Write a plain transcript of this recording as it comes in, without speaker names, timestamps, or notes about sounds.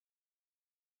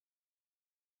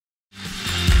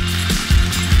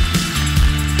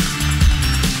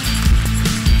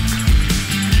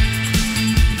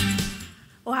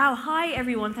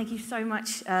everyone. Thank you so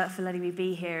much for letting me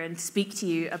be here and speak to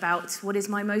you about what is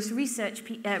my most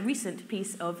recent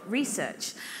piece of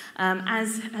research.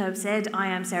 As Herb said, I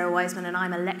am Sarah Wiseman and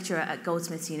I'm a lecturer at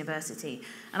Goldsmiths University.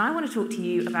 And I want to talk to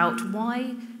you about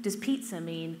why does pizza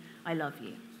mean I love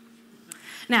you?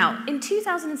 Now, in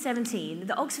 2017,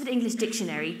 the Oxford English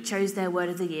Dictionary chose their word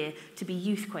of the year to be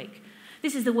youthquake.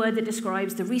 This is the word that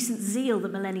describes the recent zeal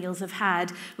that millennials have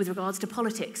had with regards to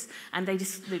politics, and they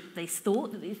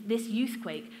thought that this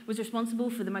youthquake was responsible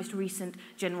for the most recent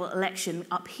general election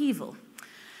upheaval.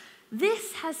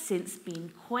 This has since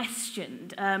been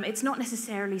questioned. It's not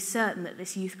necessarily certain that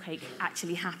this youthquake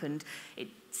actually happened. It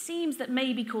seems that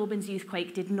maybe Corbyn's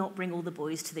youthquake did not bring all the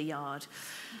boys to the yard.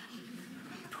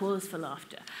 Pause for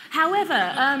laughter.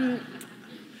 However,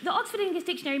 the Oxford English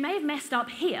Dictionary may have messed up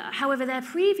here. However, their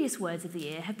previous words of the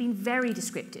year have been very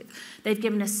descriptive. They've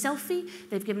given us selfie,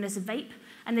 they've given us vape,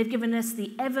 and they've given us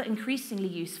the ever-increasingly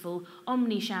useful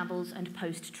omni-shambles and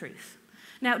post-truth.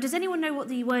 Now, does anyone know what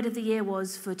the word of the year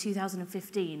was for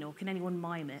 2015, or can anyone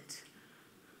mime it?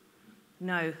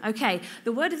 No. Okay.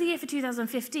 The word of the year for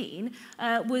 2015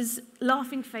 was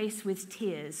laughing face with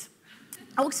tears.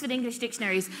 Oxford English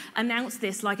Dictionaries announced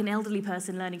this like an elderly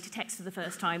person learning to text for the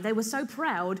first time. They were so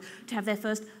proud to have their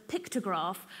first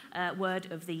pictograph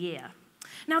word of the year.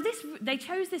 Now, they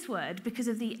chose this word because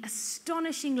of the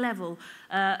astonishing level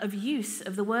of use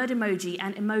of the word emoji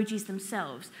and emojis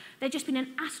themselves. There'd just been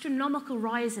an astronomical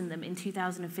rise in them in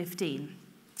 2015.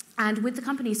 And with the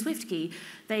company SwiftKey,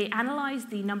 they analysed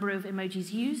the number of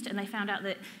emojis used, and they found out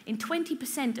that in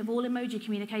 20% of all emoji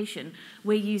communication,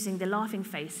 we're using the laughing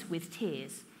face with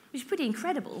tears, which is pretty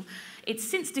incredible. It's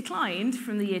since declined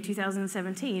from the year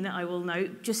 2017, I will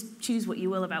note. Just choose what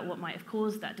you will about what might have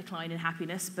caused that decline in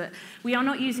happiness, but we are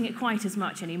not using it quite as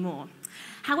much anymore.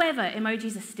 However,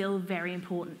 emojis are still very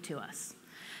important to us.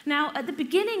 Now, at the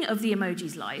beginning of the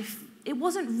emoji's life, it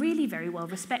wasn't really very well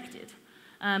respected.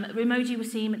 Emoji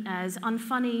was seen as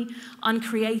unfunny,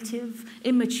 uncreative,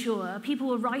 immature. People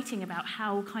were writing about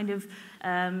how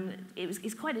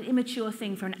it's quite an immature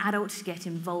thing for an adult to get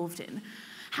involved in.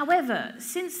 However,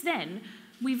 since then,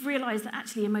 we've realised that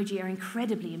actually emoji are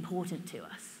incredibly important to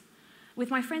us. With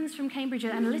my friends from Cambridge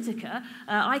Analytica,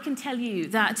 I can tell you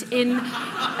that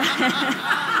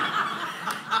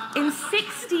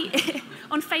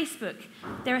on Facebook,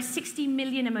 there are 60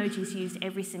 million emojis used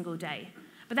every single day.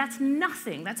 But that's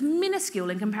nothing. That's minuscule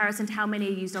in comparison to how many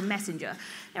are used on Messenger.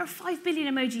 There are 5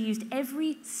 billion emoji used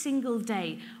every single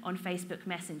day on Facebook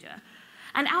Messenger.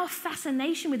 And our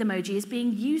fascination with emoji is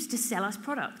being used to sell us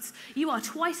products. You are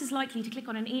twice as likely to click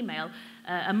on an email,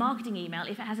 a marketing email,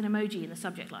 if it has an emoji in the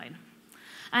subject line.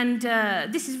 And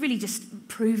this is really just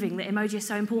proving that emoji is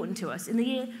so important to us. In the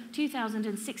year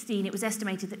 2016, it was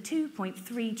estimated that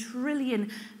 2.3 trillion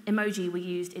emoji were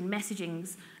used in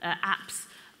messaging apps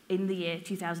in the year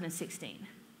 2016.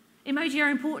 Emoji are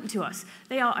important to us.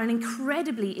 They are an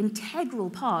incredibly integral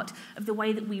part of the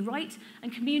way that we write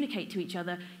and communicate to each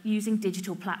other using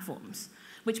digital platforms,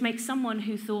 which makes someone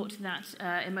who thought that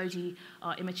emoji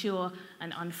are immature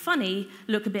and unfunny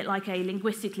look a bit like a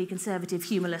linguistically conservative,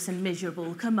 humorless, and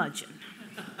miserable curmudgeon.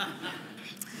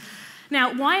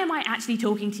 Now, why am I actually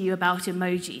talking to you about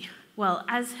emoji? Well,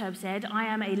 as Herb said, I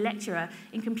am a lecturer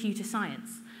in computer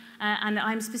science. And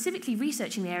I'm specifically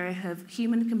researching the area of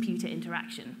human-computer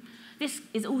interaction. This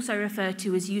is also referred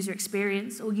to as user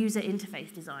experience or user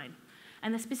interface design.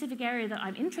 And the specific area that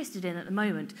I'm interested in at the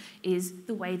moment is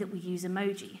the way that we use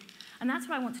emoji. And that's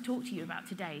what I want to talk to you about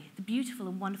today, the beautiful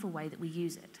and wonderful way that we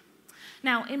use it.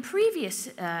 Now, in previous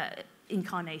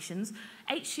incarnations,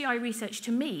 HCI research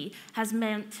to me has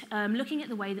meant looking at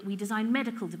the way that we design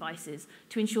medical devices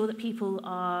to ensure that people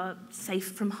are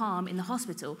safe from harm in the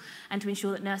hospital and to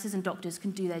ensure that nurses and doctors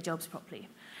can do their jobs properly.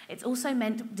 It's also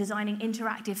meant designing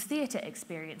interactive theatre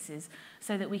experiences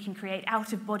so that we can create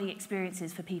out-of-body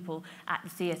experiences for people at the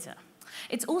theatre.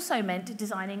 It's also meant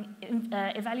designing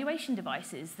evaluation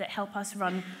devices that help us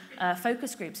run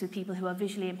focus groups with people who are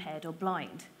visually impaired or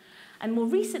blind. And more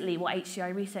recently, what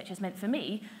HCI research has meant for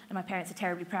me, and my parents are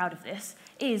terribly proud of this,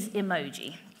 is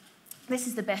emoji. This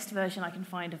is the best version I can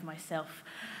find of myself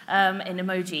in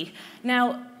emoji.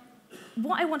 Now,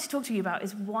 what I want to talk to you about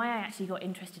is why I actually got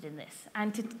interested in this.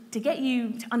 And to get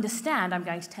you to understand, I'm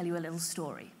going to tell you a little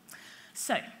story.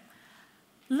 So,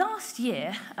 last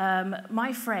year,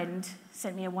 my friend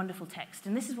sent me a wonderful text,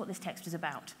 and this is what this text was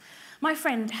about. My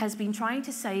friend has been trying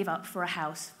to save up for a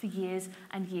house for years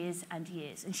and years and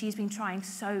years, and she's been trying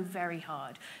so very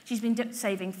hard. She's been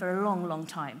saving for a long, long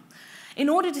time. In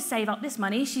order to save up this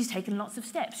money, she's taken lots of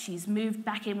steps. She's moved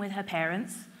back in with her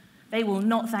parents. They will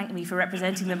not thank me for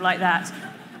representing them like that.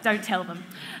 don't tell them.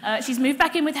 She's moved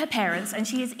back in with her parents, and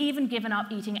she has even given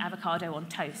up eating avocado on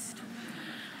toast.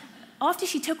 After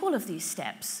she took all of these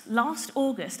steps, last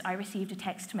August, I received a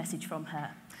text message from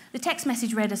her. The text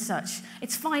message read as such: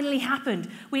 "It's finally happened.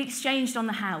 We exchanged on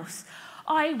the house."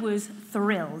 I was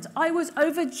thrilled. I was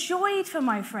overjoyed for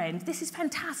my friend. This is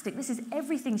fantastic. This is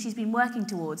everything she's been working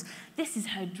towards. This is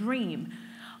her dream.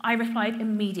 I replied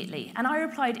immediately, and I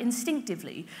replied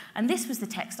instinctively, and this was the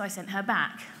text I sent her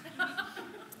back.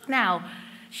 Now,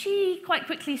 she quite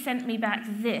quickly sent me back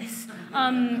this.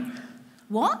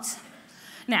 What?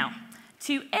 Now,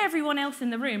 to everyone else in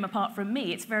the room apart from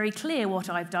me, it's very clear what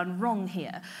I've done wrong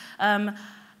here.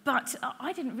 But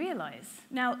I didn't realize.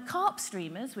 Now, carp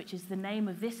streamers, which is the name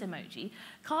of this emoji,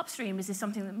 carp streamers is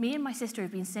something that me and my sister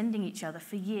have been sending each other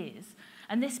for years.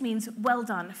 And this means well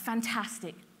done,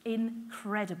 fantastic,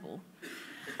 incredible.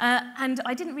 And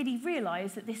I didn't really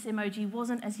realize that this emoji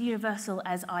wasn't as universal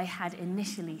as I had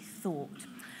initially thought.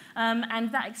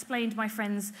 And that explained my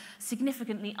friend's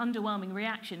significantly underwhelming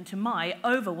reaction to my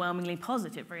overwhelmingly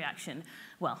positive reaction.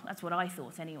 Well, that's what I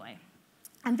thought anyway.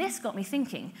 And this got me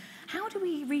thinking, how do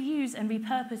we reuse and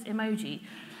repurpose emoji?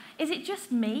 Is it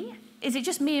just me? Is it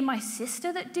just me and my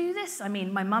sister that do this? I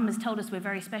mean, my mum has told us we're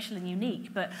very special and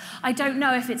unique, but I don't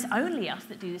know if it's only us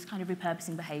that do this kind of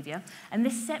repurposing behavior. And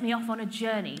this set me off on a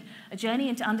journey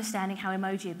into understanding how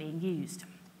emoji are being used.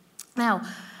 Now,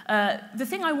 the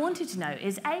thing I wanted to know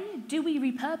is, A, do we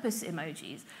repurpose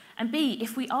emojis? And B,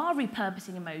 if we are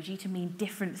repurposing emoji to mean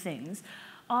different things,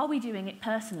 are we doing it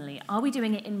personally? Are we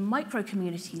doing it in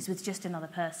micro-communities with just another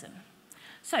person?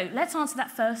 So let's answer that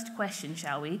first question,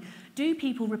 shall we? Do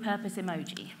people repurpose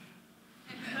emoji?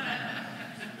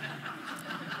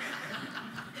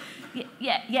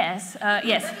 Yes.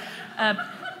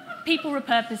 People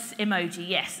repurpose emoji,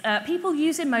 yes. People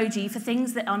use emoji for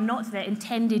things that are not their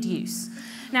intended use.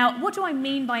 Now, what do I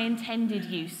mean by intended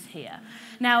use here?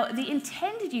 Now, the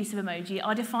intended use of emoji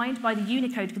are defined by the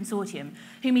Unicode Consortium,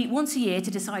 who meet once a year to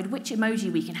decide which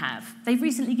emoji we can have. They've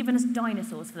recently given us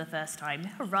dinosaurs for the first time.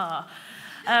 Hurrah!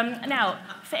 Now,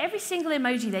 for every single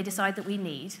emoji they decide that we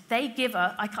need, they give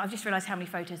us... I've just realised how many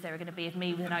photos there are going to be of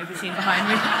me with an aubergine behind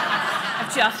me.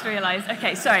 I've just realised.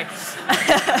 OK, sorry.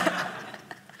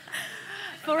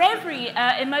 For every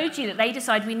emoji that they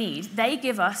decide we need, they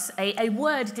give us a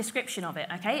word description of it,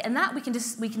 okay? And that we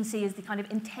can see as the kind of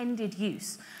intended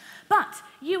use. But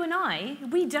you and I,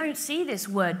 we don't see this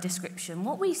word description.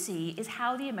 What we see is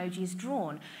how the emoji is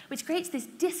drawn, which creates this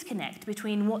disconnect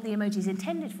between what the emoji is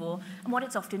intended for and what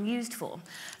it's often used for.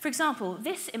 For example,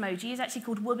 this emoji is actually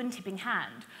called woman tipping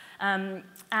hand. And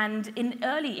in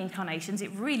early incarnations,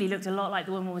 it really looked a lot like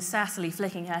the woman was sassily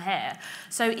flicking her hair.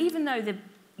 So even though the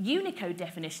Unicode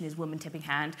definition is woman tipping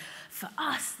hand, for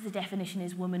us, the definition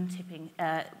is woman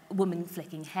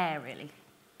flicking hair, really.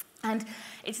 And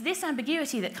it's this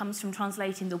ambiguity that comes from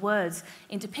translating the words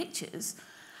into pictures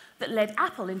that led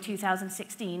Apple in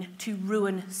 2016 to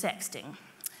ruin sexting.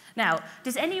 Now,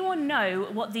 does anyone know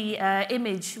what the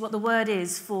what the word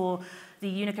is for the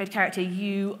Unicode character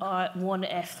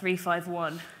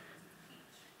U1F351?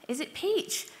 Is it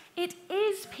peach? It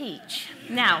is peach.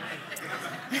 Now,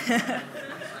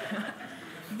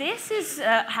 this is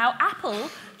how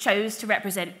Apple chose to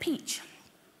represent peach.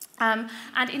 And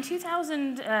in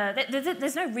 2000,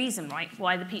 there's no reason, right,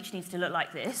 why the peach needs to look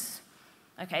like this.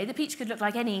 Okay, the peach could look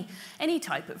like any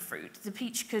type of fruit. The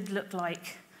peach could look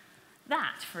like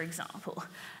that, for example.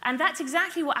 And that's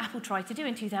exactly what Apple tried to do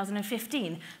in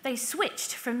 2015. They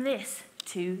switched from this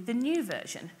to the new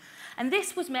version. And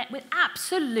this was met with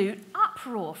absolute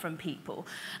uproar from people.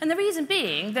 And the reason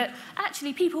being that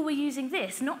actually people were using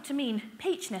this not to mean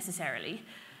peach necessarily,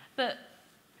 but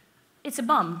it's a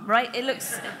bum, right?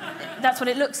 That's what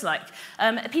it looks like.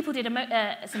 People did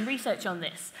some research on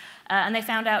this, and they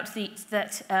found out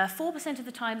that 4% of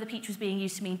the time the peach was being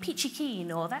used to mean peachy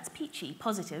keen, or that's peachy,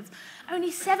 positive.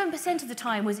 Only 7% of the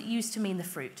time was it used to mean the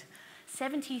fruit.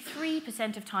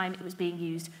 73% of time it was being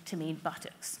used to mean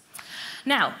buttocks.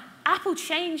 Now, Apple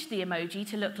changed the emoji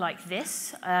to look like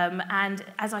this, and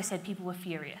as I said, people were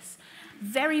furious.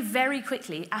 Very, very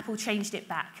quickly, Apple changed it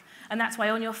back. And that's why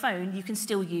on your phone, you can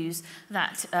still use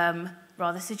that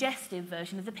rather suggestive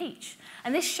version of the peach.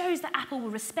 And this shows that Apple were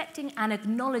respecting and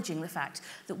acknowledging the fact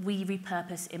that we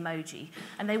repurpose emoji.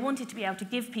 And they wanted to be able to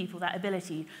give people that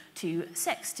ability to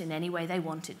sext in any way they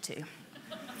wanted to.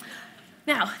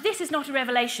 Now, this is not a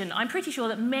revelation. I'm pretty sure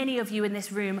that many of you in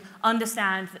this room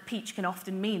understand that peach can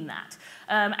often mean that.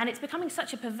 And it's becoming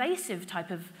such a pervasive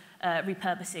type of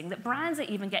repurposing that brands are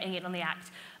even getting in on the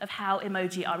act of how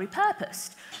emoji are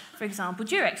repurposed. For example,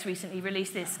 Durex recently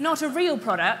released this, not a real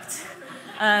product,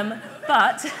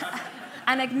 but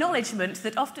an acknowledgement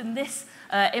that often this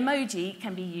emoji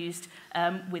can be used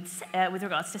with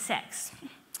regards to sex.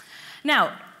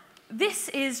 Now, this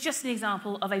is just an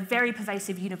example of a very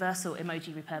pervasive universal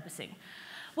emoji repurposing.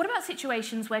 What about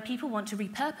situations where people want to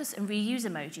repurpose and reuse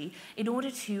emoji in order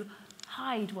to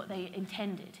hide what they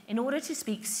intended, in order to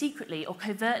speak secretly or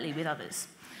covertly with others?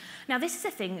 Now, this is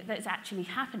a thing that is actually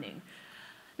happening.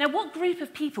 Now, what group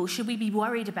of people should we be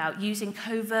worried about using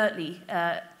covertly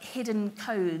hidden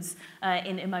codes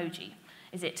in emoji?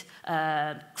 Is it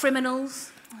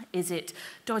criminals? Is it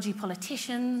dodgy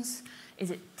politicians?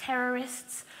 Is it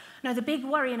terrorists? No, the big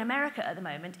worry in America at the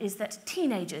moment is that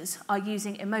teenagers are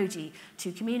using emoji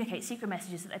to communicate secret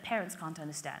messages that their parents can't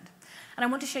understand. And I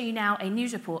want to show you now a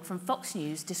news report from Fox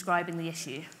News describing the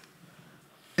issue.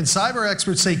 And cyber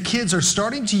experts say kids are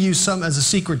starting to use some as a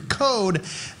secret code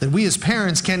that we as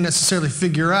parents can't necessarily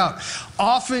figure out.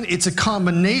 Often it's a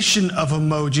combination of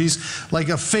emojis, like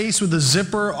a face with a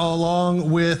zipper along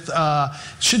with,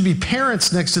 should be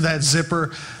parents next to that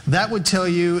zipper. That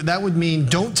would mean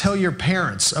don't tell your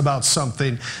parents about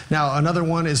something. Now, another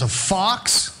one is a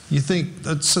fox. You think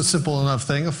that's a simple enough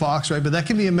thing, a fox, right? But that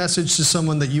can be a message to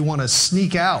someone that you want to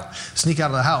sneak out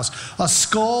of the house. A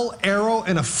skull, arrow,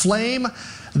 and a flame.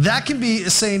 That can be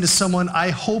saying to someone, I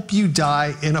hope you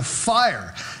die in a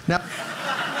fire. Now,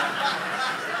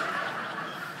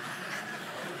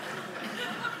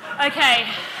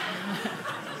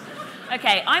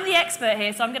 Okay, I'm the expert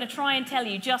here, so I'm going to try and tell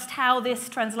you just how this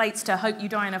translates to hope you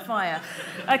die in a fire.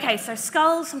 Okay, so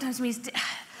skull sometimes means...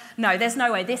 No, there's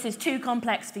no way. This is too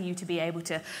complex for you to be able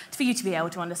to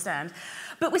understand.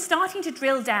 But we're starting to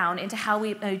drill down into how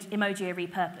emoji are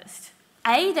repurposed.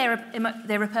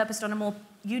 They're repurposed on a more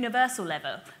universal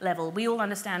level. We all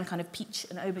understand kind of peach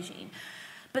and aubergine.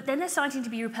 But then they're starting to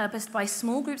be repurposed by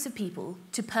small groups of people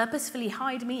to purposefully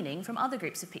hide meaning from other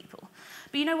groups of people.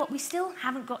 But you know what? We still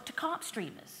haven't got to carp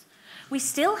streamers. We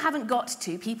still haven't got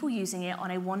to people using it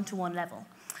on a one-to-one level.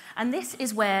 And this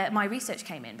is where my research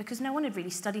came in, because no one had really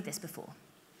studied this before.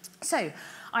 So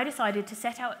I decided to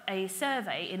set out a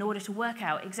survey in order to work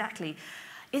out exactly,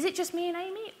 is it just me and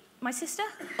Amy, my sister?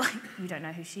 You don't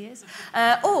know who she is.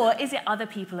 Or is it other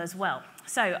people as well?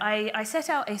 So I set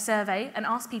out a survey and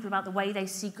asked people about the way they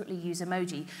secretly use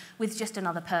emoji with just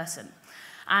another person.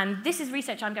 And this is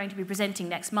research I'm going to be presenting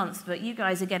next month, but you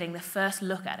guys are getting the first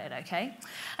look at it, okay?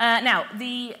 Now,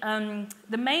 the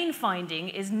main finding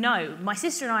is no, my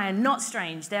sister and I are not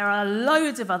strange. There are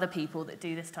loads of other people that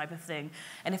do this type of thing.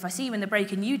 And if I see you in the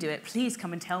break and you do it, please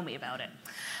come and tell me about it.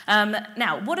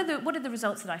 Now, what are the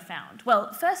results that I found?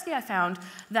 Well, firstly, I found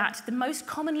that the most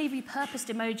commonly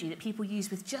repurposed emoji that people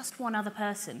use with just one other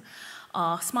person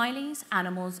are smileys,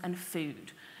 animals, and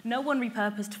food. No one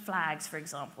repurposed flags, for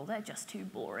example. They're just too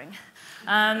boring.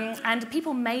 And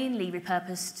people mainly had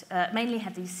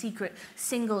these secret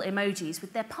single emojis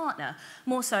with their partner,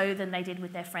 more so than they did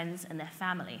with their friends and their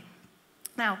family.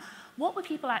 Now, what were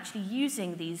people actually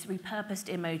using these repurposed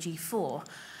emoji for?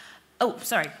 Oh,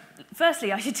 sorry.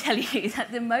 Firstly, I should tell you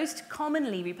that the most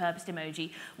commonly repurposed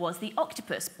emoji was the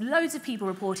octopus. Loads of people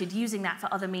reported using that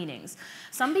for other meanings.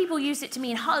 Some people used it to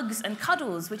mean hugs and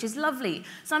cuddles, which is lovely.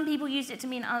 Some people used it to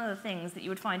mean other things that you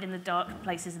would find in the dark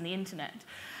places in the internet.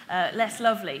 Less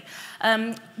lovely.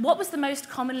 What was the most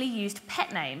commonly used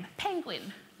pet name?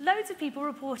 Penguin. Loads of people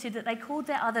reported that they called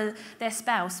their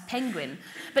spouse Penguin,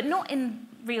 but not in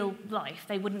real life.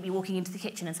 They wouldn't be walking into the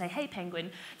kitchen and say, hey, Penguin.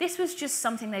 This was just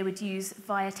something they would use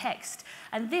via text.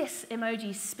 And this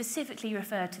emoji specifically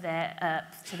referred to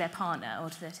their partner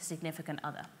or to their significant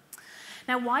other.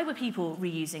 Now, why were people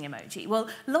reusing emoji? Well,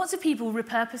 lots of people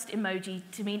repurposed emoji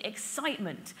to mean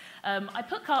excitement. I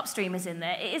put carp streamers in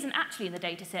there. It isn't actually in the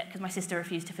data set because my sister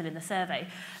refused to fill in the survey.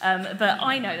 But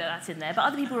I know that that's in there. But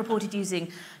other people reported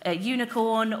using a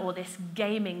unicorn or this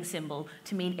gaming symbol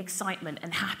to mean excitement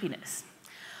and happiness.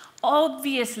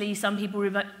 Obviously, some people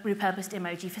repurposed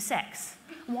emoji for sex.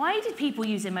 Why did people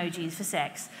use emojis for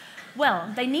sex?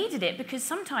 Well, they needed it because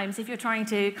sometimes if you're trying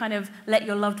to kind of let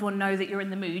your loved one know that you're in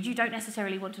the mood, you don't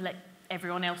necessarily want to let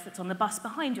everyone else that's on the bus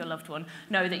behind your loved one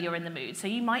know that you're in the mood. So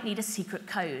you might need a secret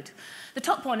code. The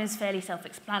top one is fairly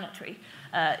self-explanatory,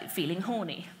 feeling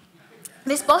horny.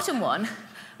 This bottom one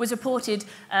was reported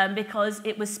because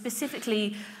it was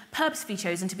specifically purposefully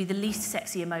chosen to be the least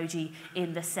sexy emoji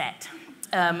in the set.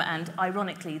 And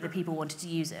ironically, the people wanted to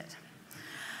use it.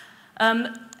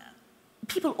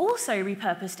 People also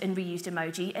repurposed and reused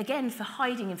emoji, again, for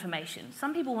hiding information.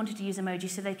 Some people wanted to use emoji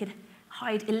so they could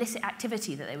hide illicit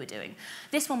activity that they were doing.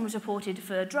 This one was reported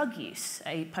for drug use,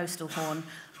 a postal horn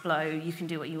blow. You can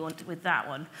do what you want with that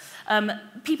one.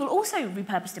 People also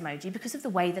repurposed emoji because of the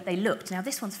way that they looked. Now,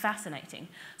 this one's fascinating.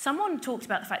 Someone talked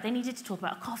about the fact they needed to talk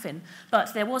about a coffin,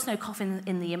 but there was no coffin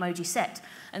in the emoji set.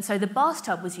 And so the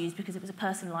bathtub was used because it was a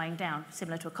person lying down,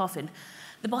 similar to a coffin.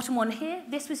 The bottom one here,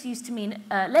 this was used to mean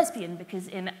lesbian, because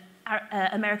in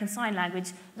American Sign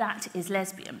Language, that is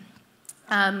lesbian.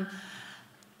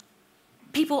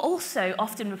 People also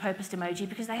often repurposed emoji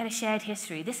because they had a shared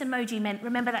history. This emoji meant,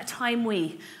 remember that time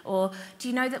we, or do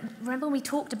you know that, remember when we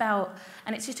talked about,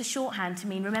 and it's just a shorthand to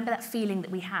mean, remember that feeling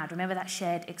that we had, remember that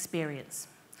shared experience.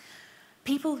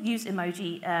 People use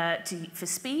emoji for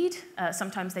speed.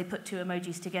 Sometimes they put two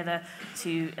emojis together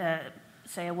to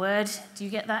say a word. Do you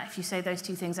get that? If you say those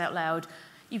two things out loud,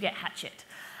 you get hatchet,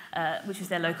 which is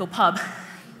their local pub.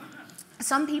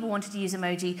 Some people wanted to use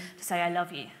emoji to say, I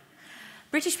love you.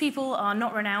 British people are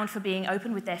not renowned for being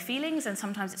open with their feelings, and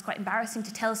sometimes it's quite embarrassing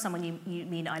to tell someone you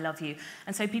mean I love you.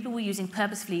 And so people were using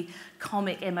purposefully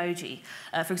comic emoji,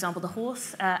 for example, the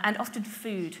horse, and often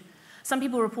food. Some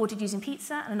people reported using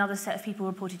pizza, and another set of people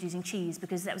reported using cheese,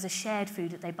 because that was a shared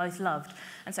food that they both loved.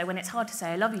 And so when it's hard to say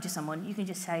I love you to someone, you can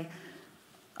just say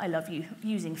I love you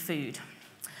using food.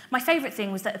 My favourite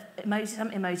thing was that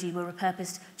some emoji were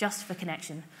repurposed just for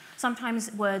connection.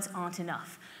 Sometimes words aren't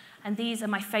enough. And these are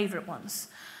my favourite ones.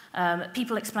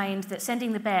 People explained that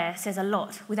sending the bear says a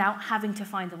lot without having to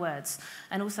find the words,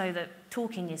 and also that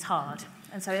talking is hard.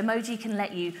 And so emoji can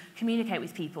let you communicate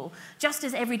with people. Just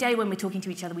as every day when we're talking to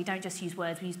each other, we don't just use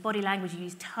words, we use body language, we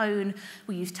use tone,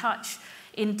 we use touch.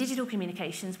 In digital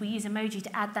communications, we use emoji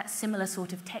to add that similar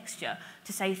sort of texture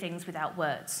to say things without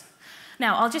words.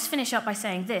 Now, I'll just finish up by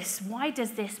saying this. Why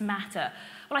does this matter?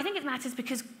 Well, I think it matters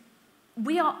because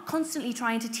we are constantly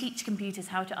trying to teach computers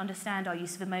how to understand our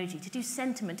use of emoji, to do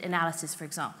sentiment analysis, for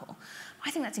example.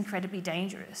 I think that's incredibly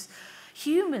dangerous.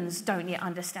 Humans don't yet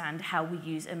understand how we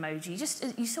use emoji. Just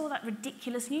as you saw that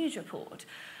ridiculous news report.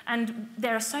 And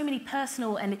there are so many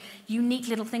personal and unique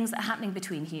little things that are happening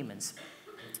between humans.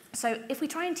 So if we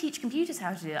try and teach computers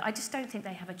how to do it, I just don't think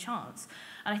they have a chance.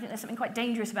 And I think there's something quite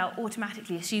dangerous about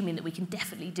automatically assuming that we can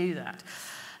definitely do that.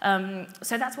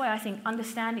 So that's why I think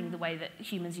understanding the way that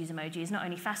humans use emoji is not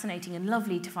only fascinating and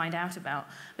lovely to find out about,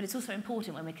 but it's also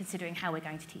important when we're considering how we're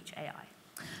going to teach AI.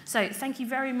 So thank you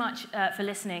very much for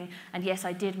listening. And yes,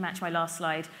 I did match my last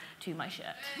slide to my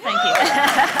shirt. Thank you.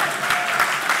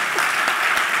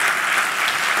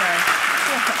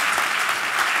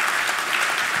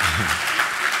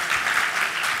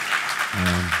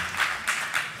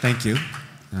 Thank you.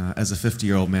 As a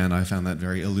 50-year-old man, I found that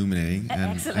very illuminating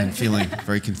and feeling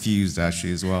very confused,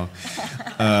 actually, as well.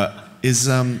 Is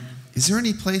there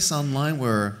any place online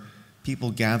where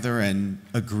people gather and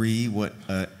agree what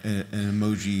an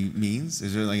emoji means?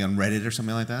 Is there like on Reddit or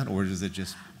something like that, or does it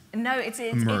just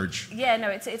emerge?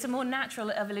 It's a more natural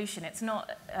evolution. It's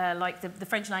not like the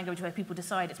French language where people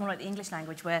decide. It's more like the English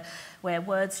language where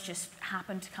words just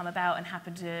happen to come about and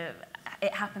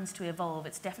it happens to evolve.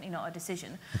 It's definitely not a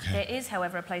decision. Okay. There is,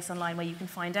 however, a place online where you can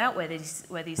find out where these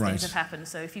things have happened.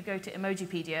 So if you go to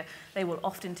Emojipedia, they will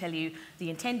often tell you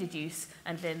the intended use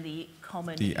and then the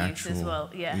common use as well.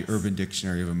 Yes. The urban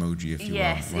dictionary of emoji, if you will.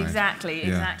 Yes, exactly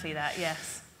that,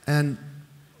 yes. And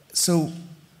so,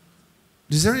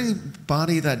 is there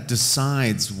anybody that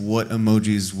decides what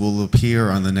emojis will appear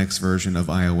on the next version of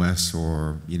iOS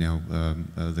or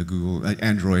the Google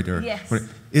Android or? Yes.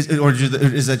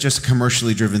 Is that just a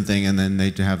commercially driven thing, and then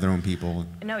they have their own people?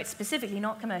 No, it's specifically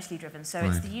not commercially driven. So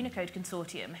it's the Unicode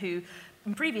Consortium who,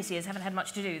 in previous years, haven't had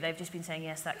much to do. They've just been saying,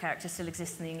 yes, that character still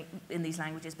exists in these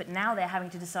languages. But now they're having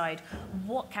to decide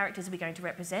what characters are we going to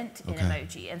represent in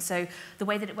emoji. And so the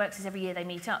way that it works is every year they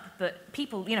meet up. But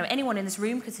people, anyone in this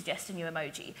room could suggest a new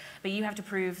emoji. But you have to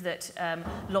prove that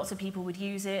lots of people would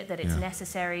use it, that it's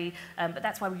necessary. But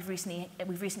that's why we've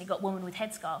recently got woman with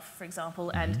headscarf, for example,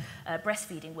 and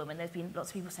breastfeeding women. There's been lots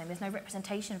of people saying there's no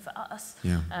representation for us.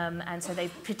 And so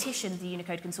they've petitioned the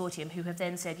Unicode Consortium, who have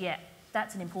then said,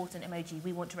 that's an important emoji,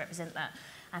 we want to represent that,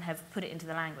 and have put it into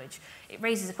the language. It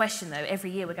raises a question, though.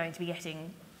 Every year we're going to be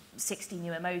getting 60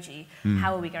 new emoji.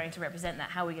 How are we going to represent that?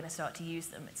 How are we going to start to use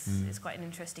them? It's quite an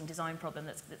interesting design problem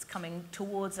that's coming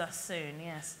towards us soon,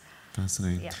 yes.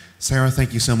 Fascinating. Sarah,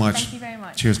 thank you so much. Thank you very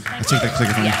much. Cheers. I'll take that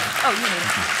clicker from you. Oh, you need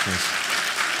it. Cheers.